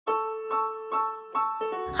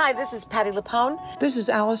Hi, this is Patti LuPone. This is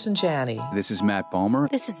Allison Janney. This is Matt Balmer.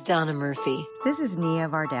 This is Donna Murphy. This is Nia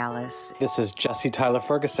Vardalos. This is Jesse Tyler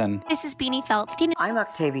Ferguson. This is Beanie Feldstein. I'm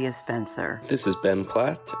Octavia Spencer. This is Ben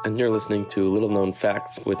Platt, and you're listening to Little Known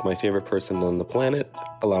Facts with my favorite person on the planet,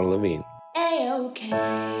 Ilana Levine. A-OK.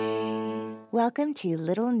 Welcome to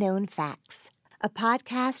Little Known Facts, a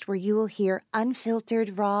podcast where you will hear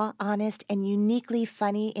unfiltered, raw, honest, and uniquely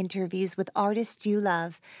funny interviews with artists you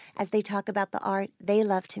love as they talk about the art they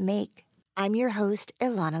love to make. I'm your host,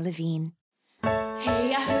 Ilana Levine.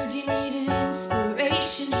 Hey, I heard you needed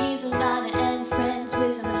inspiration. He's Ilana and friends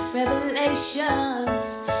with some revelations.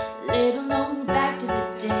 Little known fact of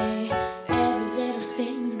the day. Every little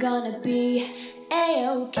thing's gonna be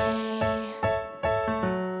A-OK.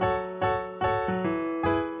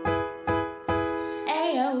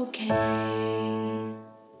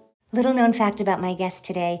 Little known fact about my guest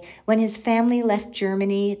today, when his family left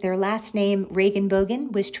Germany, their last name,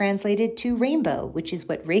 Regenbogen, was translated to rainbow, which is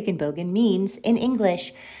what Regenbogen means in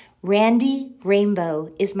English. Randy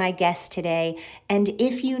Rainbow is my guest today, and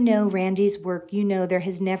if you know Randy's work, you know there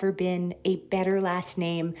has never been a better last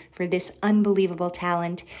name for this unbelievable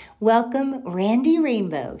talent. Welcome, Randy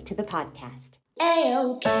Rainbow, to the podcast.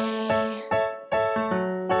 A-OK.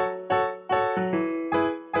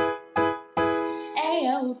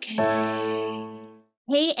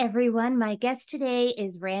 Hey everyone, my guest today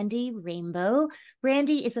is Randy Rainbow.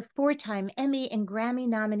 Randy is a 4-time Emmy and Grammy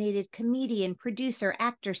nominated comedian, producer,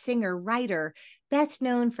 actor, singer, writer, best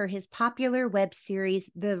known for his popular web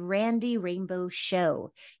series, The Randy Rainbow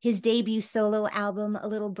Show. His debut solo album, A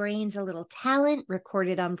Little Brains, A Little Talent,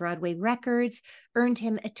 recorded on Broadway Records, earned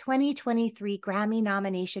him a 2023 Grammy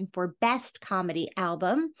nomination for Best Comedy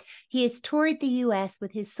Album. He has toured the U.S.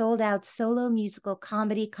 with his sold-out solo musical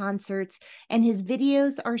comedy concerts, and his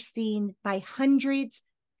videos are seen by hundreds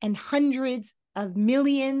and hundreds of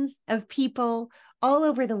millions of people all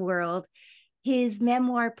over the world. His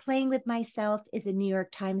memoir, Playing with Myself, is a New York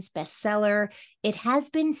Times bestseller. It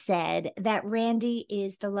has been said that Randy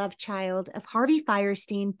is the love child of Harvey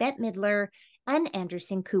Fierstein, Bette Midler, and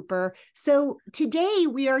Anderson Cooper. So today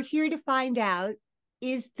we are here to find out,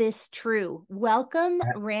 is this true? Welcome,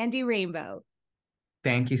 Randy Rainbow.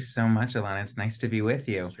 Thank you so much, Ilana. It's nice to be with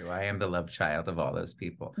you. I am the love child of all those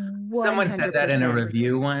people. 100%. Someone said that in a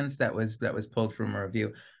review once that was pulled from a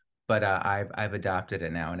review. But I've adopted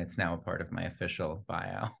it now, and it's now a part of my official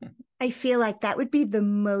bio. I feel like that would be the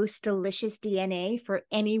most delicious DNA for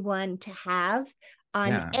anyone to have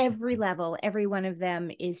on every level. Every one of them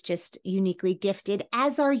is just uniquely gifted,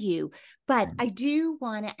 as are you. But I do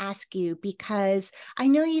want to ask you, because I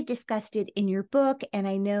know you've discussed it in your book, and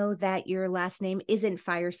I know that your last name isn't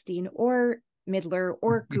Fierstein or Midler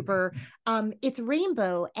or Cooper. It's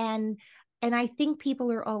Rainbow. And I think people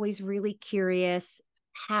are always really curious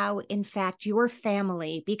how, in fact, your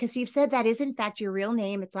family, because you've said that is, in fact, your real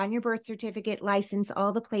name. It's on your birth certificate, license,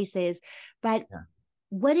 all the places. But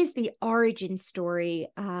what is the origin story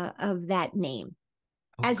of that name,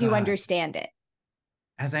 you understand it?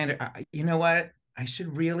 You know what? I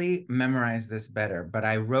should really memorize this better, but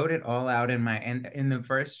I wrote it all out in the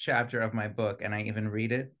first chapter of my book, and I even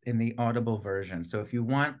read it in the Audible version. So if you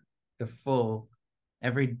want the full,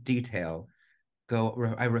 every detail,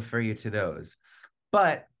 I refer you to those.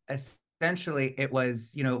 But essentially, it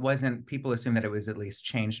was, it wasn't, people assume that it was at least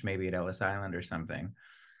changed maybe at Ellis Island or something.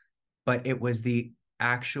 But it was the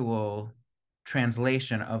actual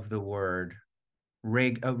translation of the word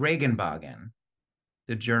Regenbogen,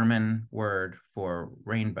 the German word for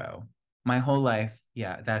rainbow. My whole life,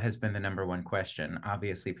 that has been the number one question.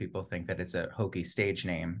 Obviously, people think that it's a hokey stage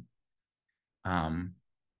name.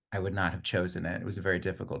 I would not have chosen it. It was a very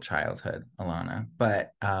difficult childhood, Ilana.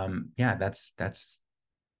 But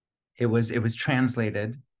it was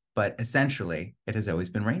translated, but essentially it has always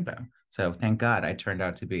been rainbow. So thank God I turned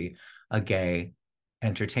out to be a gay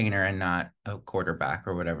entertainer and not a quarterback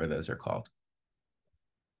or whatever those are called.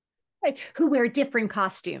 Who wear different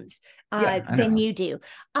costumes than you do.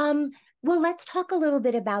 Well, let's talk a little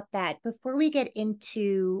bit about that before we get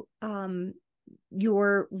into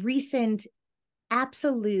your recent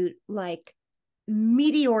absolute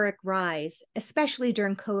meteoric rise, especially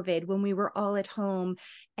during COVID, when we were all at home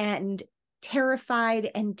and terrified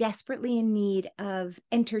and desperately in need of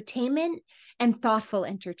entertainment and thoughtful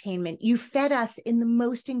entertainment. You fed us in the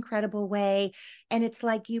most incredible way. And it's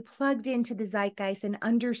like you plugged into the zeitgeist and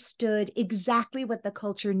understood exactly what the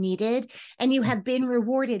culture needed. And you have been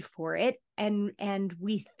rewarded for it. And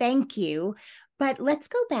we thank you. But let's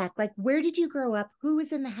go back. Where did you grow up? Who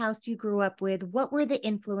was in the house you grew up with? What were the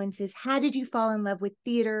influences? How did you fall in love with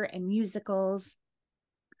theater and musicals?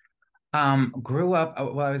 Grew up,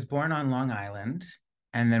 well, I was born on Long Island,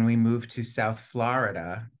 and then we moved to South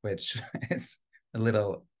Florida, which is a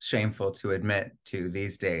little shameful to admit to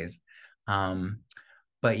these days. Um,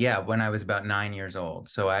 but yeah, when I was about 9 years old.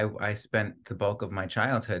 So I spent the bulk of my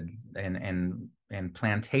childhood in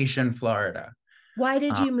Plantation, Florida. Why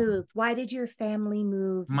did you move? Why did your family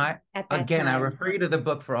move at that Again, I time? refer you to the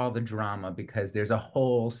book for all the drama because there's a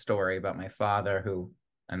whole story about my father who,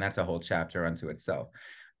 and that's a whole chapter unto itself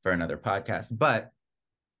for another podcast. But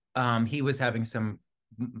he was having some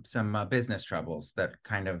business troubles that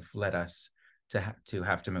kind of led us to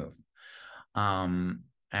have to move.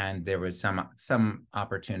 And there was some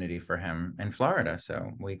opportunity for him in Florida,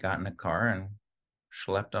 so we got in a car and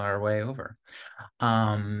schlepped our way over.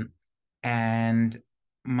 And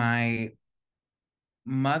my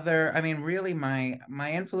mother, I mean, really, my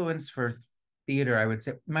influence for theater, I would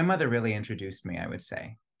say, my mother really introduced me, I would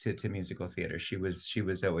say, to musical theater. She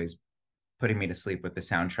was always putting me to sleep with the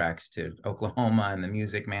soundtracks to Oklahoma and The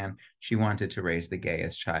Music Man. She wanted to raise the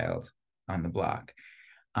gayest child on the block.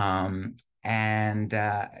 Yeah,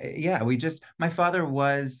 my father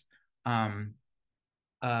was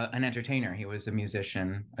an entertainer. He was a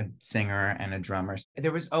musician, a singer, and a drummer.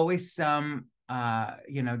 There was always some,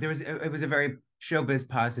 it was a very showbiz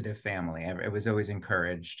positive family. It was always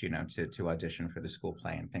encouraged, to audition for the school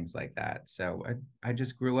play and things like that. So I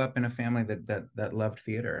just grew up in a family that loved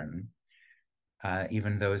theater, and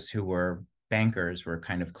even those who were bankers were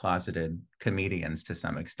kind of closeted comedians to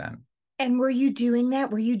some extent. And were you doing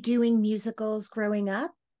that? Were you doing musicals growing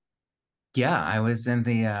up? Yeah, I was in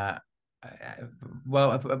the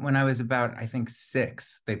well, when I was about, I think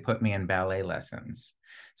 6, they put me in ballet lessons.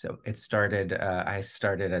 So I started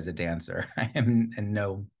as a dancer. I am in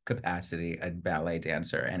no capacity a ballet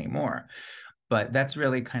dancer anymore, but that's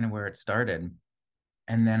really kind of where it started.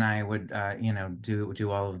 And then I would,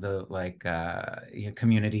 do all of the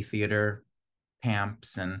community theater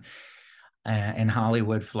camps. And in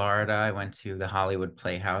Hollywood, Florida, I went to the Hollywood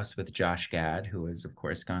Playhouse with Josh Gad, who has, of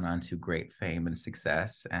course, gone on to great fame and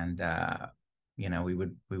success. And we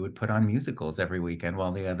would put on musicals every weekend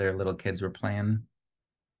while the other little kids were playing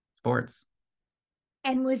sports.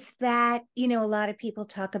 And was that, a lot of people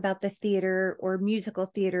talk about the theater or musical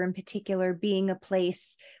theater in particular being a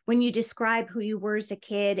place when you describe who you were as a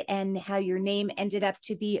kid and how your name ended up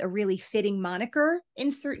to be a really fitting moniker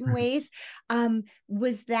in certain ways.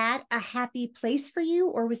 Was that a happy place for you,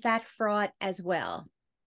 or was that fraught as well?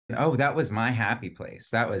 Oh, that was my happy place.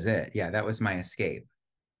 That was it. Yeah, that was my escape.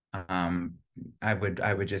 I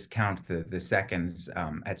would just count the seconds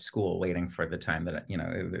at school waiting for the time that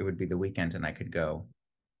it would be the weekend and I could go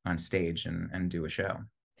on stage and do a show.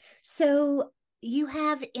 So you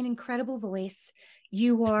have an incredible voice.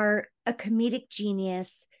 You are a comedic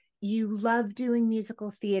genius. You love doing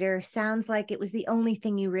musical theater. Sounds like it was the only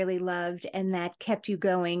thing you really loved and that kept you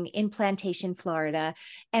going in Plantation, Florida.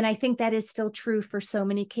 And I think that is still true for so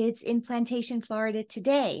many kids in Plantation, Florida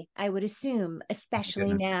today, I would assume,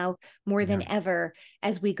 especially now more than ever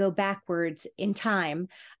as we go backwards in time.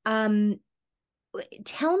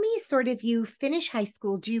 Tell me, sort of, you finish high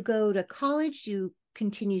school, do you go to college? Do you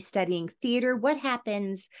continue studying theater? What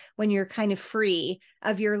happens when you're kind of free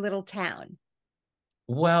of your little town?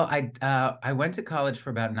 Well, I went to college for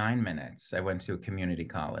about 9 minutes. I went to a community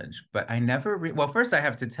college, but I never well, first I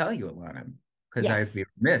have to tell you, Alana, because I'd be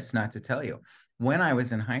remiss not to tell you. When I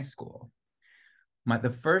was in high school, the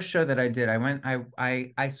first show that I did,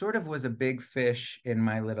 I sort of was a big fish in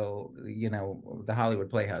my little, the Hollywood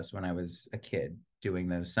Playhouse when I was a kid doing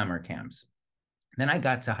those summer camps. Then I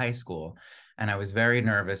got to high school and I was very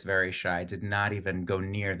nervous, very shy, did not even go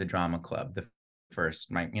near the drama club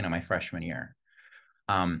my freshman year.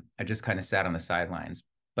 I just kind of sat on the sidelines,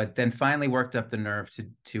 but then finally worked up the nerve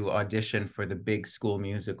to audition for the big school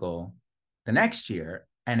musical the next year.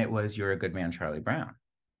 And it was You're a Good Man, Charlie Brown.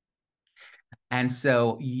 And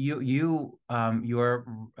so your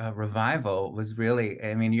revival was really,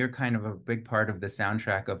 I mean, you're kind of a big part of the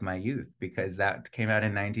soundtrack of my youth, because that came out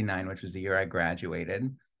in 99, which was the year I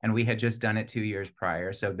graduated. And we had just done it 2 years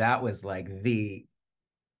prior. So that was like the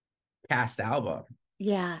cast album.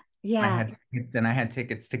 Yeah. Yeah. I had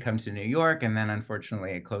tickets to come to New York, and then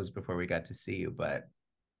unfortunately it closed before we got to see you. But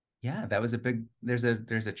yeah, that was there's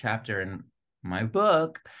a chapter in my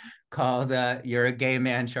book called You're a Gay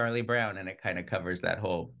Man, Charlie Brown, and it kind of covers that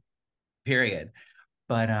whole period.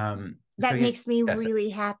 But that makes me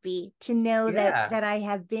really happy to know that I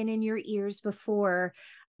have been in your ears before.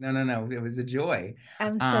 No, it was a joy.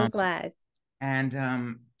 I'm so glad.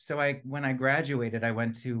 And so when I graduated, I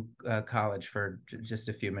went to college for just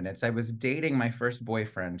a few minutes. I was dating my first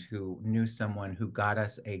boyfriend who knew someone who got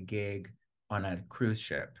us a gig on a cruise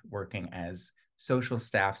ship working as social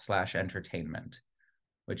staff / entertainment,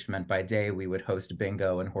 which meant by day we would host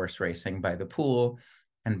bingo and horse racing by the pool.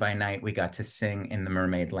 And by night we got to sing in the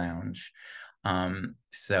Mermaid Lounge.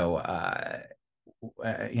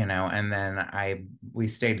 You know, and then we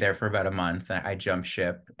stayed there for about a month. I jumped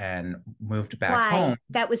ship and moved back home.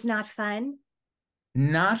 That was not fun?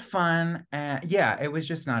 Not fun. Yeah, it was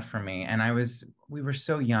just not for me. And we were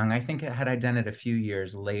so young. I think had I done it a few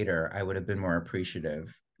years later, I would have been more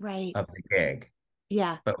appreciative of the gig.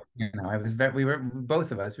 Yeah. But you know, we were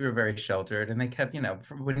both of us, we were very sheltered, and they kept, you know,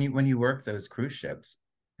 when you work those cruise ships,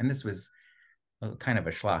 and this was kind of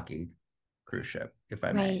a schlocky cruise ship, if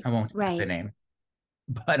I may. I won't say the name.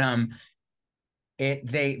 But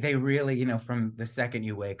they really, you know, from the second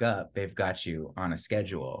you wake up, they've got you on a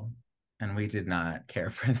schedule, and we did not care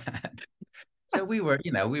for that. So we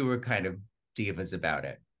were kind of divas about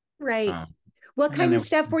it. Right. What kind of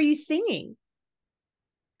stuff were you singing?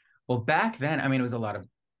 Well, back then, I mean, it was a lot of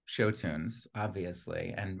show tunes,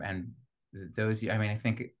 obviously, and those. I mean, I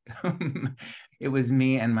think it was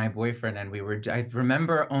me and my boyfriend, and I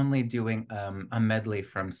remember only doing a medley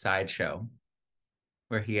from Sideshow,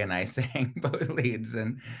 where he and I sang both leads,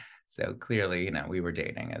 and so clearly, you know, we were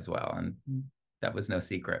dating as well, and that was no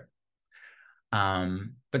secret.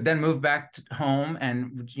 But then moved back home,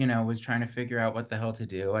 and you know, was trying to figure out what the hell to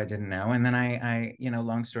do. I didn't know, and then I you know,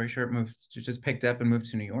 long story short, just picked up and moved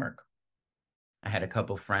to New York. I had a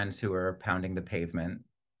couple friends who were pounding the pavement,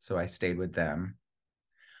 so I stayed with them.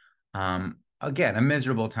 Again, a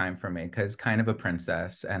miserable time for me because kind of a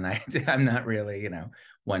princess, and I'm not really, you know,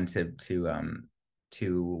 one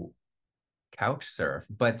to couch surf,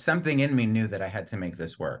 but something in me knew that I had to make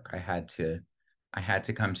this work. I had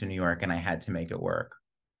to come to New York, and I had to make it work,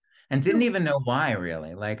 and didn't even know why,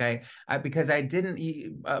 really. Like because I didn't.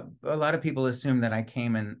 A lot of people assume that I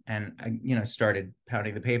came and I, you know, started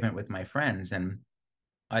pounding the pavement with my friends and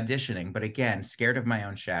auditioning, but again, scared of my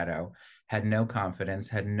own shadow, had no confidence,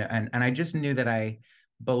 and I just knew that I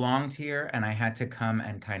belonged here, and I had to come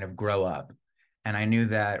and kind of grow up. And I knew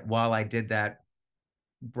that while I did that,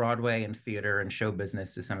 Broadway and theater and show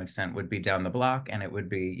business to some extent would be down the block, and it would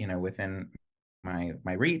be, you know, within my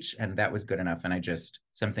reach, and that was good enough. And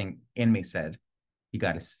something in me said, you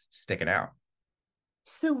got to stick it out.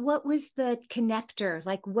 So what was the connector?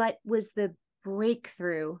 Like, what was the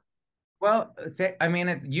breakthrough? Well, I mean,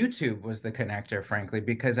 YouTube was the connector, frankly,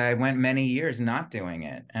 because I went many years not doing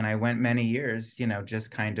it. And I went many years, you know,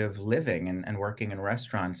 just kind of living and working in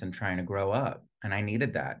restaurants and trying to grow up. And I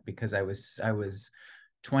needed that because I was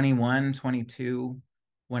 21, 22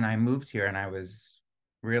 when I moved here, and I was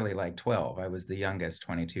really like 12. I was the youngest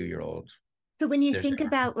 22-year-old. So when you think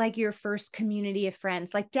about like your first community of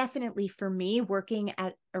friends, like definitely for me, working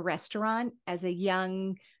at a restaurant as a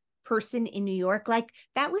young person in New York, like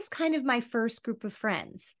that was kind of my first group of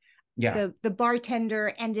friends. Yeah. The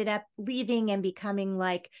bartender ended up leaving and becoming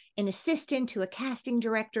like an assistant to a casting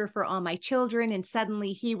director for All My Children. And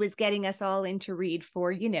suddenly he was getting us all in to read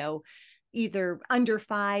for, you know, either under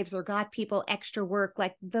fives or got people extra work.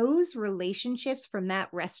 Like those relationships from that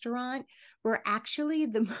restaurant were actually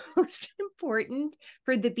the most important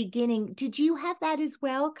for the beginning. Did you have that as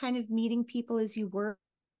well, kind of meeting people as you work?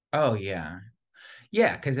 Oh, yeah.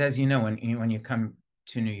 Yeah, because as you know, when you come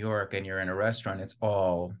to New York and you're in a restaurant, it's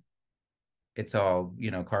all,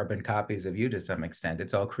 you know, carbon copies of you to some extent.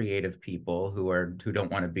 It's all creative people who don't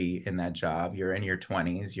want to be in that job. You're in your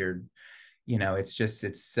 20s, you know, it's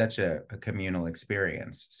such a communal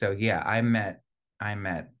experience. So yeah, I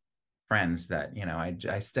met friends that, you know,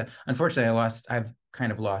 I still, unfortunately, I've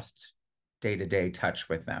kind of lost day-to-day touch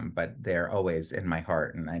with them, but they're always in my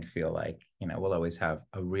heart. And I feel like, you know, we'll always have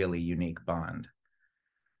a really unique bond.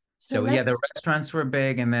 So yeah, the restaurants were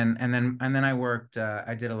big. And then I worked,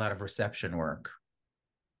 I did a lot of reception work.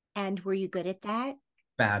 And were you good at that?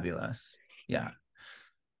 Fabulous. Yeah.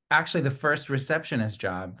 Actually, the first receptionist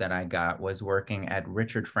job that I got was working at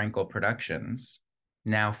Richard Frankel Productions,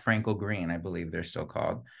 now Frankel Green, I believe they're still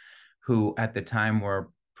called, who at the time were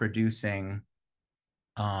producing,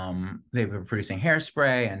 they were producing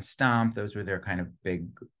Hairspray and Stomp. Those were their kind of big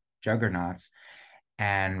juggernauts.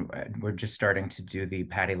 And we're just starting to do the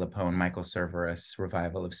Patti LuPone, Michael Cerveris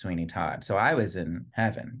revival of Sweeney Todd. So I was in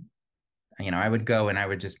heaven. You know, I would go and I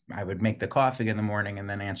would make the coffee in the morning and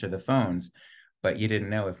then answer the phones. But you didn't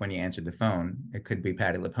know if when you answered the phone, it could be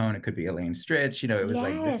Patti LuPone, it could be Elaine Stritch. You know, it was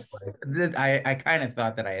like, I kind of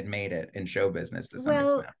thought that I had made it in show business to some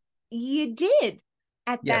extent. You did.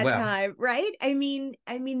 at Yeah, that well, time, right? I mean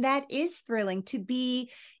that is thrilling to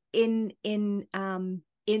be to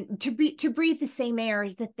breathe the same air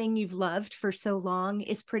as the thing you've loved for so long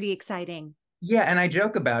is pretty exciting. yeah, and I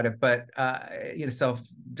joke about it, but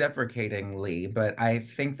self-deprecatingly, but I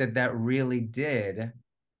think that that really did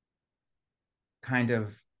kind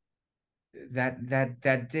of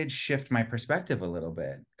that did shift my perspective a little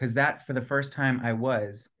bit, because that for the first time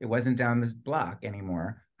it wasn't down this block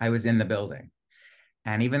anymore. I was in the building.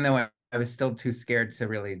 And even though I was still too scared to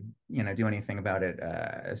really, do anything about it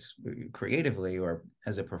as creatively or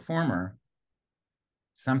as a performer,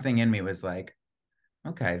 something in me was like,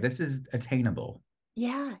 okay, this is attainable.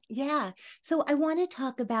 Yeah, yeah. So I want to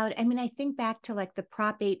talk about, I mean, I think back to like the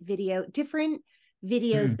Prop 8 video, different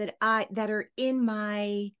videos Mm. that are in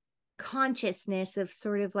my consciousness of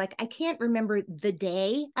sort of like I can't remember the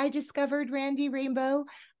day I discovered Randy Rainbow.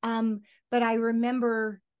 But I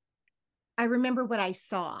remember what I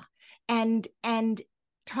saw. And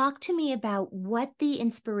talk to me about what the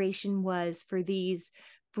inspiration was for these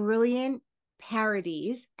brilliant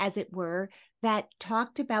parodies, as it were, that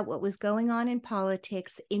talked about what was going on in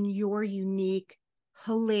politics in your unique,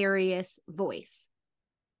 hilarious voice.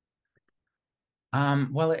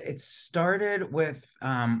 Well, it started with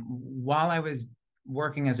while I was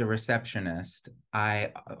working as a receptionist,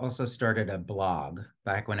 I also started a blog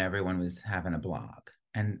back when everyone was having a blog.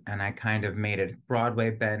 And I kind of made it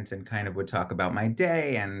Broadway bent and kind of would talk about my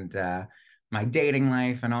day and my dating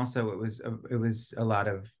life. And also it was a lot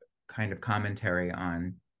of kind of commentary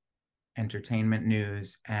on entertainment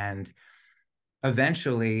news. And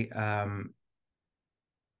eventually the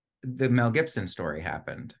Mel Gibson story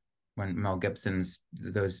happened, when Mel Gibson's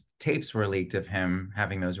those tapes were leaked of him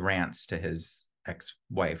having those rants to his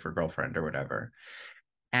ex-wife or girlfriend or whatever.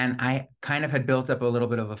 And I kind of had built up a little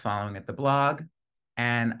bit of a following at the blog,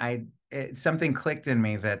 and something clicked in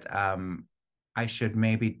me that I should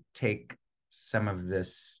maybe take some of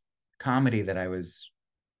this comedy that I was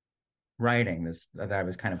writing, that I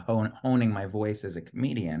was kind of honing my voice as a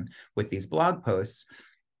comedian with these blog posts,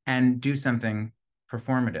 and do something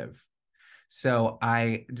performative. So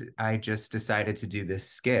I just decided to do this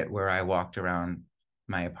skit where I walked around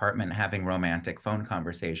my apartment having romantic phone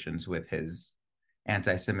conversations with his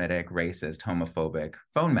anti-Semitic, racist, homophobic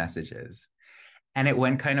phone messages. And it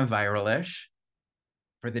went kind of viral-ish.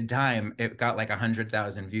 For the time, it got like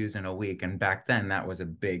 100,000 views in a week. And back then that was a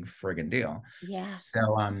big friggin' deal. Yeah.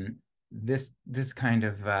 So this kind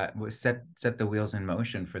of was set the wheels in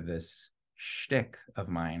motion for this shtick of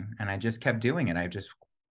mine. And I just kept doing it. I just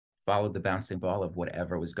followed the bouncing ball of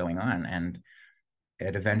whatever was going on, and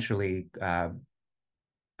it eventually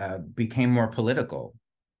became more political.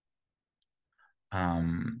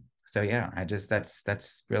 So yeah,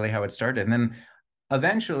 that's really how it started, and then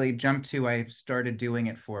eventually I started doing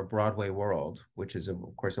it for Broadway World, which is of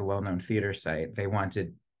course a well-known theater site.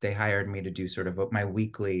 They hired me to do sort of my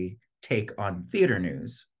weekly take on theater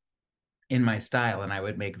news in my style, and I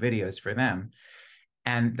would make videos for them.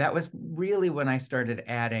 And that was really when I started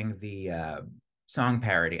adding the song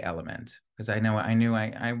parody element, because I knew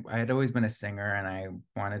I had always been a singer and I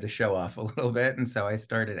wanted to show off a little bit. And so I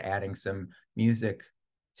started adding some music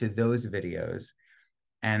to those videos.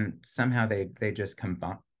 And somehow they just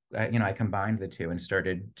combined, I combined the two and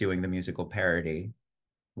started doing the musical parody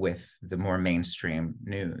with the more mainstream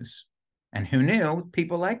news. And who knew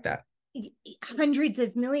people like that? Hundreds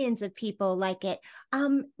of millions of people like it.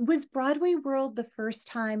 Was Broadway World the first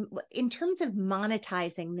time in terms of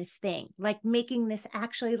monetizing this thing, like making this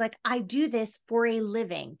actually like I do this for a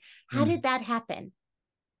living? How did that happen?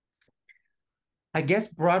 I guess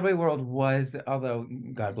Broadway World although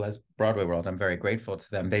God bless Broadway World, I'm very grateful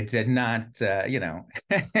to them. They did not, When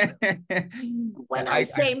I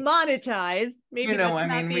say monetize, maybe that's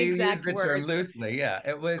not the we use exact the word. term loosely. Yeah,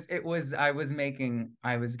 I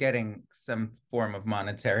was getting some form of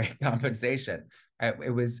monetary compensation.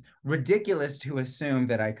 It was ridiculous to assume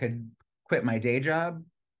that I could quit my day job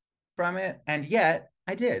from it, and yet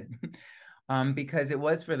I did. Because it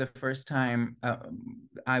was for the first time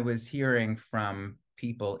I was hearing from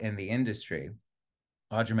people in the industry.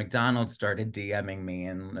 Audra McDonald started DMing me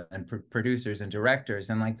and producers and directors,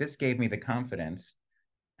 and like this gave me the confidence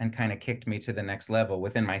and kind of kicked me to the next level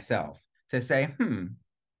within myself to say,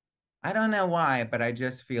 I don't know why, but I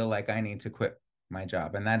just feel like I need to quit my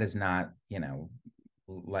job. And that is not,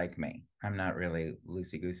 like me. I'm not really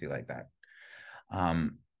loosey-goosey like that.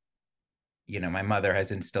 My mother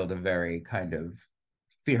has instilled a very kind of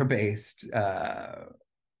fear-based,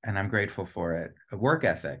 and I'm grateful for it, a work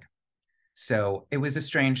ethic. So it was a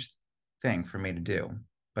strange thing for me to do,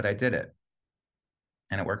 but I did it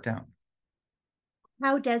and it worked out.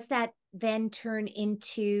 how does that then turn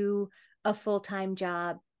into a full-time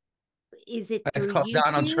job? Is it It's through called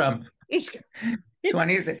Donald YouTube? Trump. It's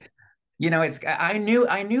 20s. It's I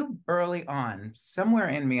knew early on, somewhere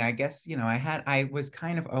in me, I guess, I was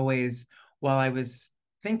kind of always, while I was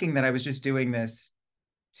thinking that I was just doing this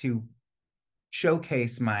to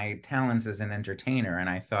showcase my talents as an entertainer, and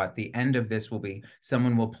I thought the end of this will be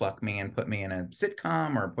someone will pluck me and put me in a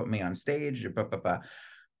sitcom or put me on stage or blah, blah, blah.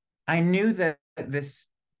 I knew that this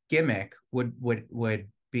gimmick would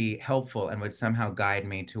be helpful and would somehow guide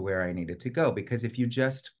me to where I needed to go, because if you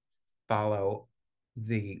just follow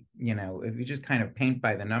if you just kind of paint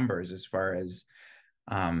by the numbers as far as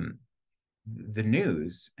the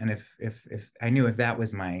news, and if I knew if that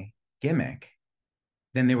was my gimmick,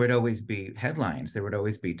 then there would always be headlines, there would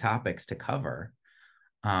always be topics to cover,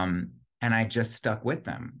 and I just stuck with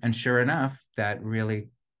them, and sure enough, that really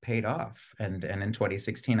paid off. And in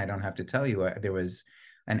 2016, I don't have to tell you, there was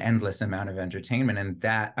an endless amount of entertainment, and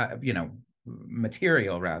that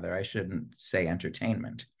material, rather, I shouldn't say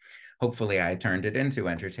entertainment. Hopefully I turned it into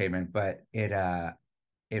entertainment, but it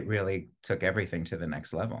really took everything to the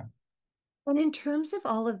next level. And in terms of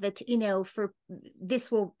all of the, for this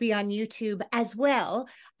will be on YouTube as well,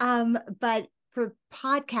 but for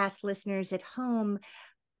podcast listeners at home,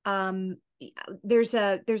 there's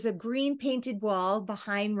a green painted wall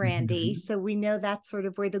behind Randy, so we know that's sort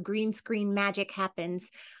of where the green screen magic happens.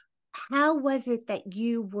 How was it that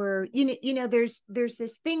you were, there's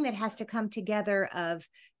this thing that has to come together of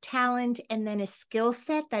talent and then a skill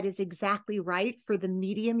set that is exactly right for the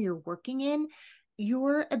medium you're working in.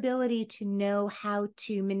 Your ability to know how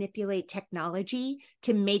to manipulate technology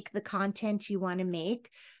to make the content you want to make.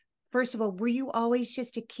 First of all, were you always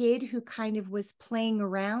just a kid who kind of was playing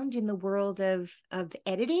around in the world of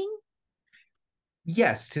editing?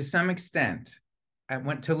 Yes, to some extent. I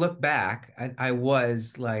went to look back. I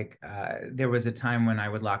was like, there was a time when I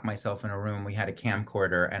would lock myself in a room. We had a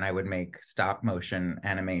camcorder, and I would make stop motion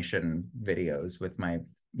animation videos with my,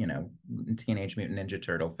 Teenage Mutant Ninja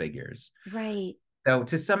Turtle figures. Right. So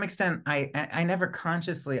to some extent, I never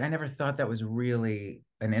thought that was really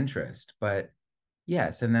an interest, but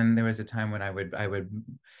yes. And then there was a time when I would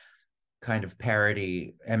kind of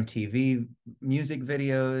parody MTV music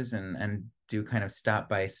videos and do kind of stop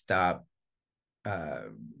by stop,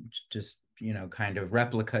 just kind of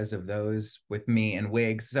replicas of those with me in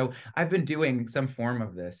wigs. So I've been doing some form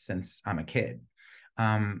of this since I'm a kid,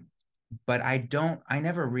 but I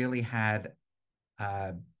never really had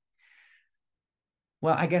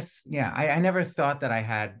well, I guess, yeah, I never thought that I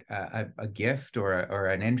had a gift or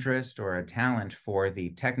an interest or a talent for the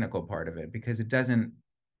technical part of it, because it doesn't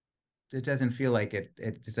feel like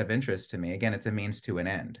it's of interest to me. Again, it's a means to an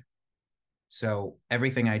end. So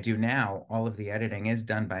everything I do now, all of the editing is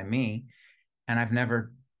done by me, and I've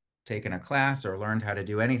never taken a class or learned how to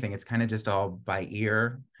do anything. It's kind of just all by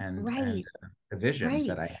ear and the vision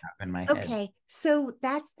that I have in my head. Okay, so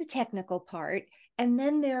that's the technical part. And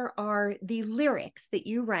then there are the lyrics that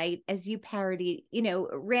you write as you parody.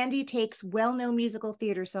 Randy takes well-known musical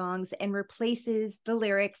theater songs and replaces the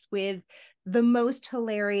lyrics with the most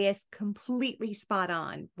hilarious, completely spot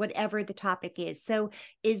on, whatever the topic is. So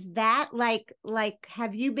is that like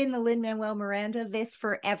have you been the Lin-Manuel Miranda of this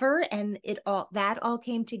forever, and that all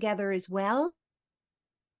came together as well?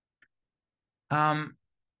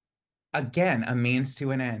 Again, a means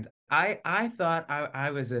to an end. I thought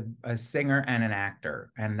I was a singer and an actor,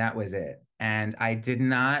 and that was it. And I did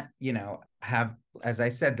not, have, as I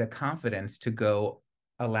said, the confidence to go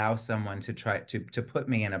allow someone to try to put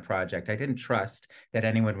me in a project. I didn't trust that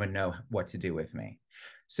anyone would know what to do with me.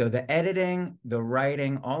 So the editing, the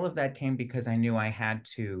writing, all of that came because I knew I had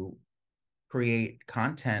to create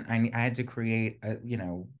content. I had to create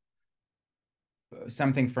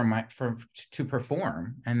something to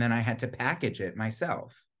perform, and then I had to package it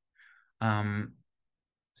myself.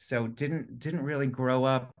 So didn't really grow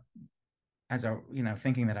up as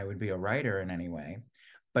thinking that I would be a writer in any way,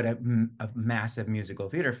 but a massive musical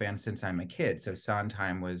theater fan since I'm a kid. So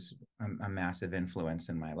Sondheim was a massive influence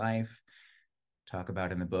in my life. Talk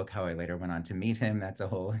about in the book how I later went on to meet him. That's a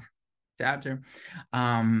whole chapter.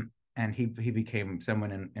 And he became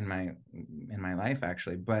someone in my life,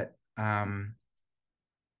 actually. But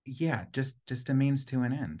yeah, just a means to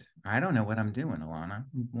an end. I don't know what I'm doing, Alana.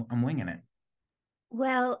 I'm winging it.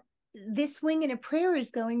 Well, this Wing and a Prayer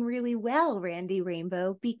is going really well, Randy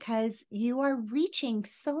Rainbow, because you are reaching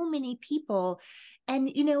so many people.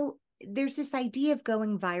 And, there's this idea of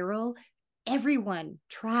going viral. Everyone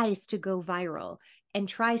tries to go viral and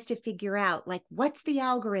tries to figure out, like, what's the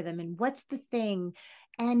algorithm and what's the thing.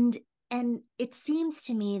 And it seems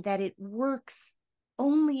to me that it works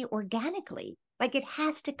only organically. Like it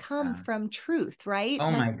has to come from truth, right? Oh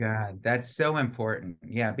like, my God, that's so important.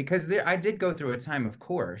 Yeah, because I did go through a time, of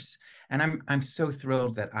course, and I'm so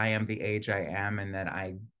thrilled that I am the age I am and that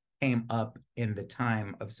I came up in the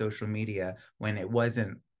time of social media when it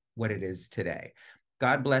wasn't what it is today.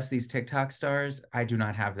 God bless these TikTok stars. I do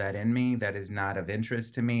not have that in me. That is not of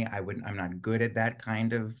interest to me. I'm not good at that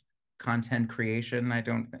kind of content creation. I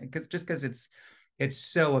don't, because it's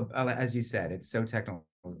so, as you said, it's so technical.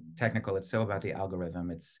 It's so about the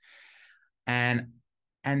algorithm. And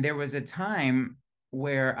there was a time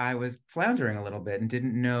where I was floundering a little bit and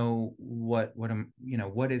didn't know what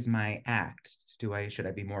is my act? Should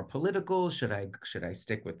I be more political? Should I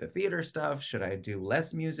stick with the theater stuff? Should I do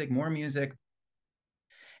less music, more music?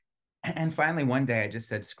 And finally one day I just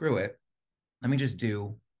said, screw it. Let me just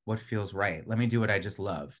do what feels right. Let me do what I just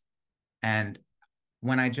love. And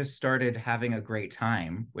when I just started having a great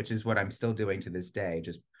time, which is what I'm still doing to this day,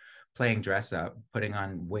 just playing dress up, putting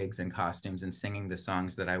on wigs and costumes and singing the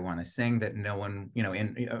songs that I want to sing that no one,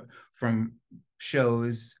 from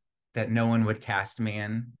shows that no one would cast me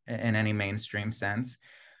in any mainstream sense.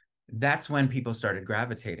 That's when people started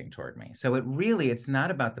gravitating toward me. So it's not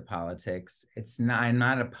about the politics. I'm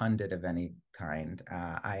not a pundit of any kind.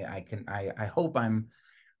 I hope I'm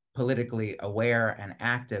politically aware and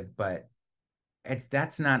active, but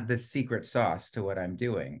that's not the secret sauce to what I'm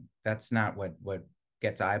doing. That's not what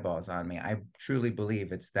gets eyeballs on me. I truly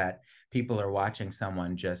believe it's that people are watching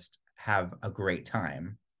someone just have a great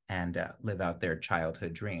time and live out their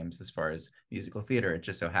childhood dreams. As far as musical theater, it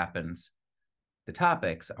just so happens the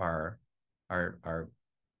topics are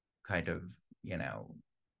kind of,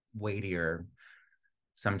 weightier,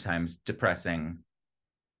 sometimes depressing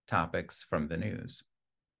topics from the news.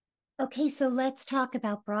 Okay, so let's talk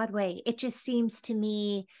about Broadway. It just seems to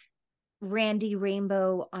me Randy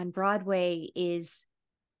Rainbow on Broadway is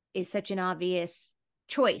such an obvious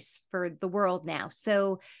choice for the world now.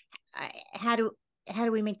 So how do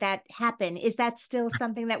we make that happen? Is that still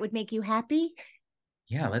something that would make you happy?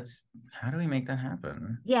 Yeah, how do we make that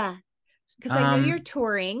happen? Yeah, because I know you're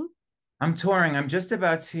touring. I'm touring. I'm just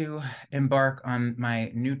about to embark on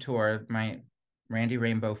my new tour, my Randy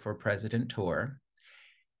Rainbow for President tour.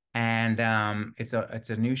 And it's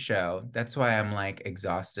a new show. That's why I'm like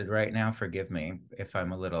exhausted right now. Forgive me if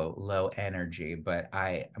I'm a little low energy, but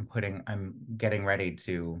I'm getting ready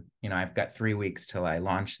to, I've got 3 weeks till I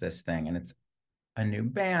launch this thing, and it's a new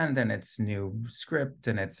band and it's new script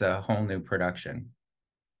and it's a whole new production.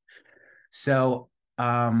 So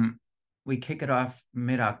we kick it off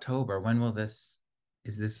mid-October.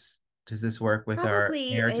 Does this work with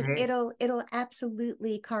Probably our air date? it'll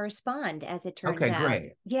absolutely correspond, as it turns Okay, out.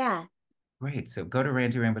 great. Yeah. Great. So go to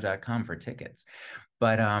randyrainbow.com for tickets.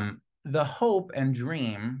 But the hope and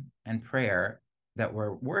dream and prayer that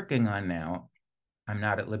we're working on now, I'm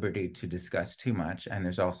not at liberty to discuss too much, and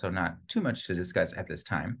there's also not too much to discuss at this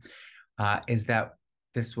time, is that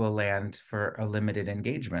this will land for a limited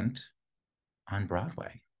engagement on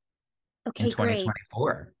Broadway. Okay, in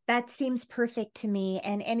 2024. Great. That seems perfect to me,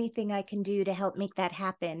 and anything I can do to help make that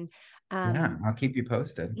happen. Yeah, I'll keep you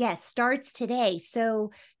posted. Yes, starts today.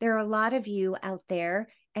 So there are a lot of you out there,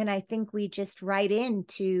 and I think we just write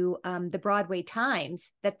into the Broadway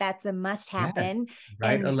Times that's a must happen. Yes.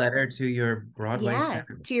 Write a letter to your Broadway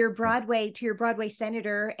senator. To your Broadway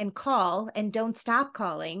senator, and call, and don't stop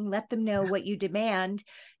calling. Let them know what you demand.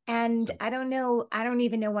 And I don't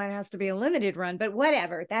even know why it has to be a limited run, but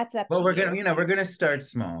whatever. That's up to you. Well, we're gonna start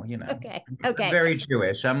small, Okay. I'm very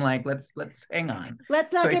Jewish. I'm like, let's hang on.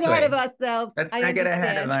 Let's not get ahead of ourselves. Let's not get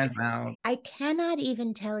ahead of ourselves. I cannot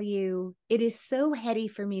even tell you, it is so heady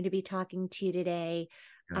for me to be talking to you today.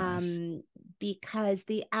 Because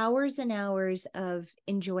the hours and hours of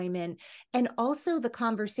enjoyment, and also the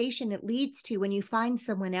conversation it leads to when you find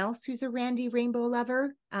someone else who's a Randy Rainbow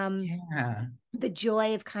lover. The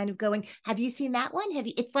joy of kind of going, have you seen that one?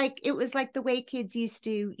 It was like the way kids used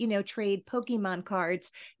to, trade Pokemon cards.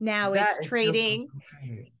 Now it's trading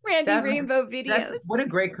Randy Rainbow videos. What a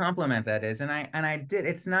great compliment that is. And I did,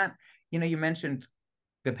 it's not, you mentioned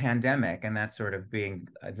the pandemic and that sort of being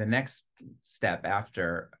the next step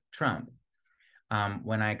after Trump,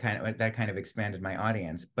 when that kind of expanded my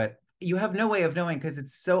audience. But you have no way of knowing, because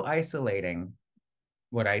it's so isolating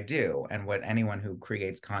what I do and what anyone who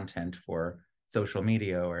creates content for social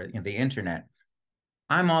media or the internet.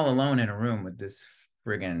 I'm all alone in a room with this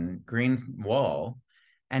friggin' green wall,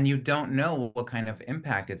 and you don't know what kind of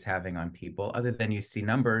impact it's having on people, other than you see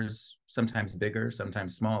numbers, sometimes bigger,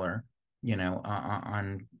 sometimes smaller,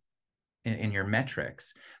 in your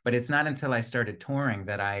metrics. But it's not until I started touring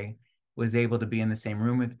that I was able to be in the same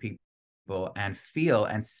room with people and feel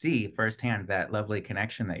and see firsthand that lovely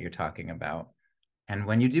connection that you're talking about. And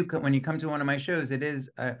when you come to one of my shows, it is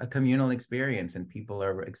a communal experience, and people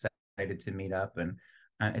are excited to meet up, and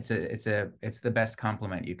it's the best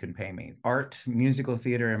compliment you can pay me. Art, musical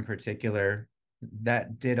theater in particular,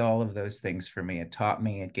 that did all of those things for me. It taught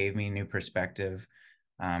me, it gave me new perspective,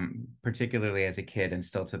 particularly as a kid and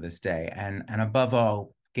still to this day. And above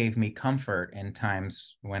all, gave me comfort in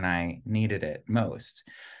times when I needed it most.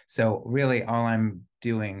 So really all I'm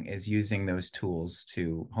doing is using those tools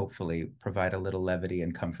to hopefully provide a little levity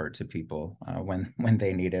and comfort to people when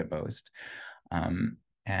they need it most. I'm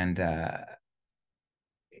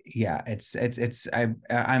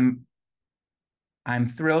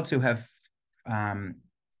thrilled to have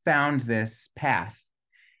found this path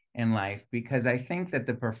in life, because I think that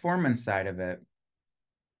the performance side of it,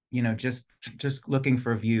 just looking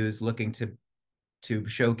for views, looking to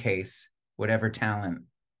showcase whatever talent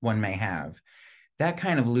one may have, that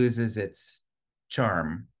kind of loses its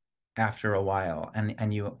charm after a while.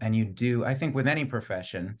 And you do, I think with any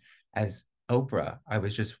profession, as Oprah, I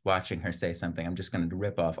was just watching her say something. I'm just going to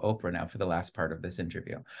rip off Oprah now for the last part of this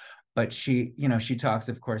interview. But she talks,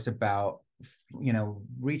 of course, about,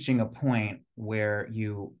 reaching a point where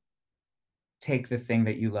you take the thing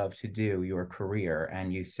that you love to do, your career,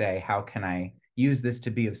 and you say, how can I use this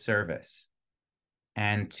to be of service?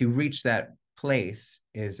 And to reach that place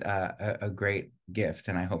is a great gift.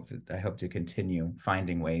 And I hope to continue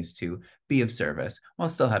finding ways to be of service while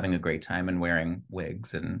still having a great time and wearing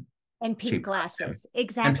wigs and pink glasses.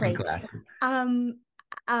 Exactly. And pink glasses.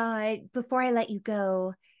 Before I let you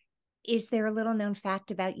go, is there a little known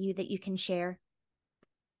fact about you that you can share?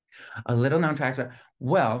 A little known fact?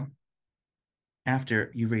 Well,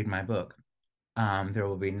 after you read my book, there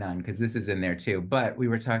will be none, because this is in there too. But we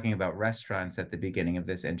were talking about restaurants at the beginning of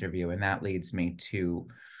this interview, and that leads me to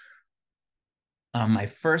my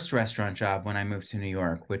first restaurant job when I moved to New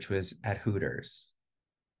York, which was at Hooters.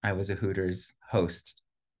 I was a Hooters host.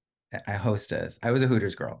 I was a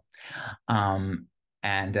Hooters girl.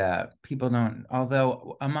 And people don't,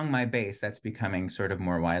 although among my base, that's becoming sort of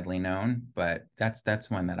more widely known, but that's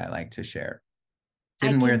one that I like to share.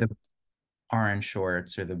 Didn't wear the orange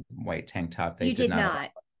shorts or the white tank top. They did not.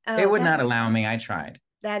 They would not allow me. I tried.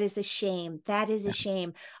 That is a shame. That is a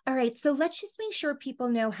shame. All right. So let's just make sure people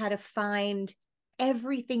know how to find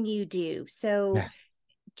everything you do. So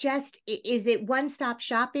is it one-stop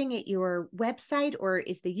shopping at your website, or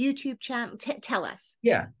is the YouTube channel? Tell us.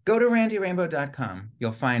 Yeah. Go to randyrainbow.com.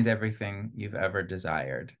 You'll find everything you've ever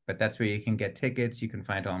desired, but that's where you can get tickets. You can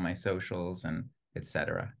find all my socials and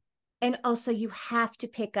etc. And also you have to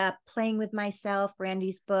pick up Playing with Myself,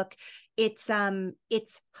 Randy's book. It's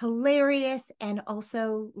hilarious and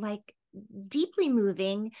also like deeply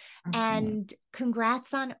moving. Mm-hmm. And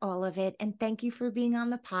congrats on all of it. And thank you for being on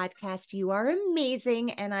the podcast. You are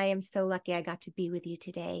amazing. And I am so lucky I got to be with you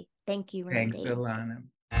today. Thank you, Randy. Thanks, Ilana.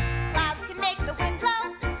 Clouds can make the wind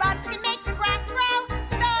blow, bugs can make the grass grow.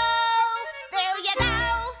 So there you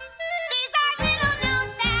go. These are little known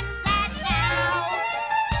facts that now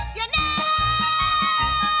you know.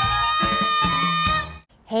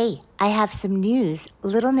 Hey, I have some news.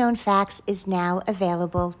 Little Known Facts is now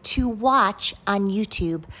available to watch on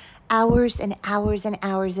YouTube. Hours and hours and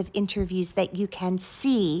hours of interviews that you can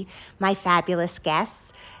see my fabulous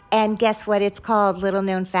guests. And guess what? It's called Little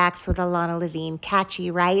Known Facts with Ilana Levine.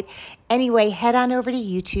 Catchy, right? Anyway, head on over to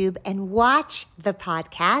YouTube and watch the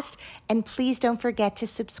podcast. And please don't forget to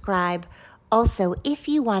subscribe. Also, if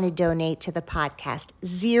you want to donate to the podcast,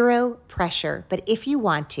 zero pressure. But if you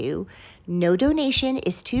want to, no donation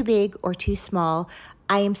is too big or too small.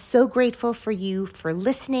 I am so grateful for you for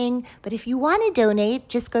listening. But if you want to donate,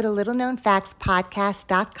 just go to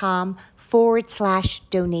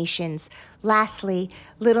littleknownfactspodcast.com/donations. Lastly,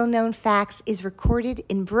 Little Known Facts is recorded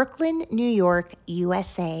in Brooklyn, New York,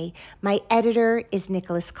 USA. My editor is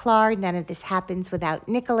Nicholas Clark. None of this happens without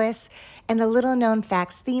Nicholas. And the Little Known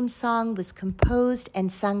Facts theme song was composed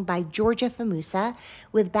and sung by Georgia Famusa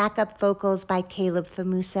with backup vocals by Caleb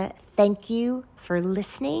Famusa. Thank you for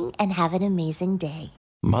listening and have an amazing day.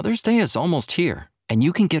 Mother's Day is almost here, and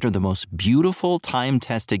you can get her the most beautiful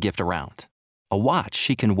time-tested gift around. A watch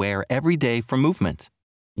she can wear every day from Movement.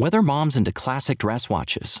 Whether mom's into classic dress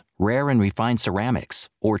watches, rare and refined ceramics,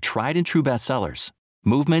 or tried and true bestsellers,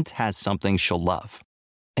 Movement has something she'll love.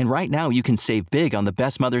 And right now you can save big on the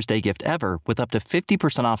best Mother's Day gift ever with up to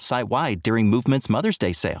 50% off site-wide during Movement's Mother's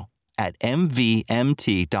Day sale at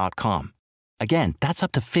MVMT.com. Again, that's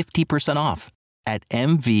up to 50% off at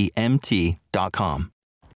MVMT.com.